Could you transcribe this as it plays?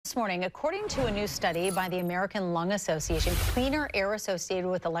This morning, according to a new study by the American Lung Association, cleaner air associated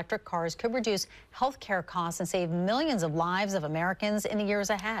with electric cars could reduce health care costs and save millions of lives of Americans in the years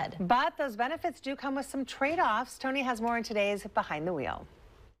ahead. But those benefits do come with some trade-offs. Tony has more in today's Behind the Wheel.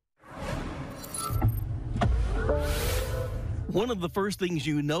 One of the first things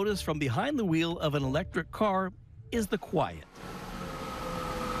you notice from behind the wheel of an electric car is the quiet.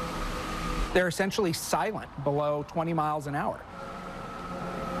 They're essentially silent below 20 miles an hour.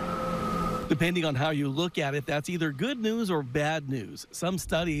 Depending on how you look at it, that's either good news or bad news. Some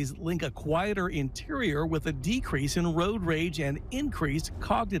studies link a quieter interior with a decrease in road rage and increased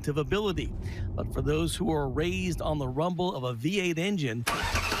cognitive ability. But for those who are raised on the rumble of a V8 engine,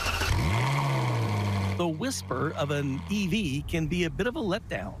 the whisper of an EV can be a bit of a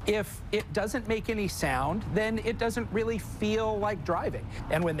letdown. If it doesn't make any sound, then it doesn't really feel like driving.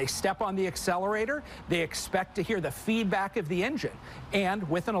 And when they step on the accelerator, they expect to hear the feedback of the engine. And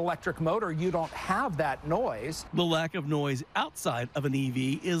with an electric motor, you don't have that noise. The lack of noise outside of an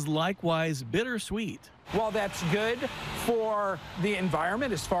EV is likewise bittersweet. While that's good for the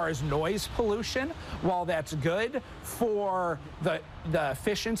environment as far as noise pollution, while that's good for the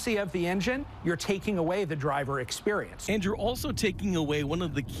efficiency of the engine, you're taking away the driver experience. And you're also taking away one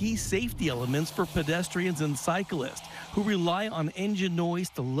of the key safety elements for pedestrians and cyclists who rely on engine noise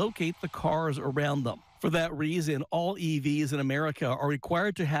to locate the cars around them. For that reason, all EVs in America are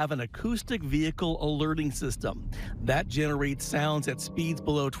required to have an acoustic vehicle alerting system. That generates sounds at speeds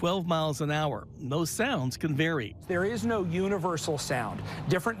below 12 miles an hour. Those sounds can vary. There is no universal sound.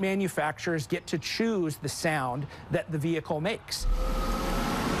 Different manufacturers get to choose the sound that the vehicle makes.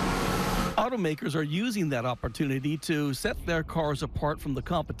 Automakers are using that opportunity to set their cars apart from the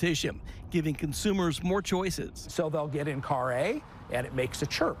competition, giving consumers more choices. So they'll get in car A, and it makes a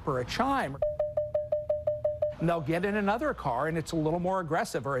chirp or a chime. And they'll get in another car and it's a little more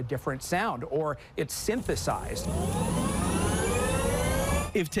aggressive or a different sound, or it's synthesized.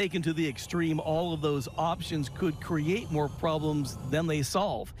 If taken to the extreme, all of those options could create more problems than they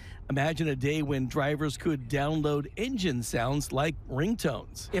solve. Imagine a day when drivers could download engine sounds like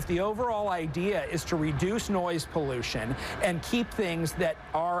ringtones. If the overall idea is to reduce noise pollution and keep things that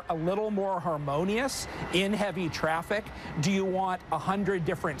are a little more harmonious in heavy traffic, do you want 100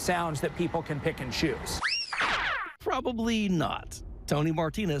 different sounds that people can pick and choose? Probably not. Tony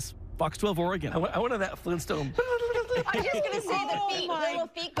Martinez, Fox 12 Oregon. I wanted that Flintstone. I was just going to say the feet, little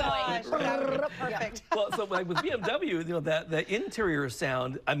feet going. Perfect. Well, so like with BMW, you know, the interior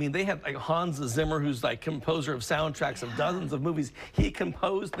sound, I mean, they had like Hans Zimmer, who's like composer of soundtracks of dozens of movies. He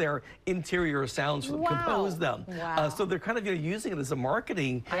composed their interior sounds, composed them. Wow. So they're kind of using it as a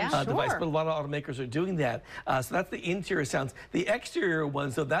marketing device, but a lot of automakers are doing that. So that's the interior sounds. The exterior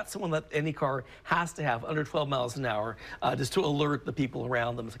ones, so that's the one that any car has to have under 12 miles an hour, just to alert the people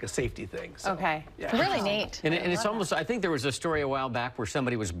around them. It's like a safety thing. So, Okay. Yeah. Really neat. And it's almost, I think there was a story a while back where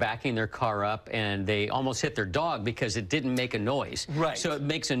somebody was backing their car up and they almost hit their dog because it didn't make a noise. Right. So it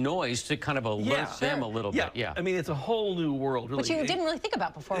makes a noise to kind of alert them a little bit. Yeah. I mean, it's a whole new world, really. Which you didn't really think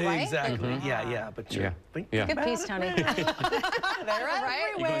about before, right? Exactly. Yeah. But you're thinking Good about piece, it. Tony. They're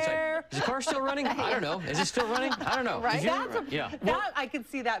right? You go inside, everywhere. is the car still running? I don't know. Is it still running? I don't know. Right? Did you- That's a, yeah. that, I could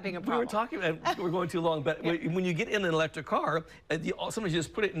see that being a We problem. were talking about, we're going too long, but when you get in an electric car, sometimes you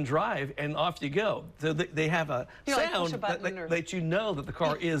just put it in drive and off you go. So they have a sound that you know that the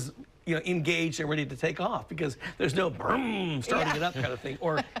car is engaged and ready to take off because there's no boom starting it up kind of thing.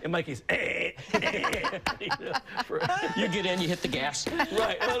 Or in my case, You get in, you hit the gas.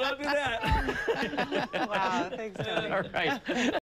 Right, well, don't do that. Wow, thanks, Tony. All right.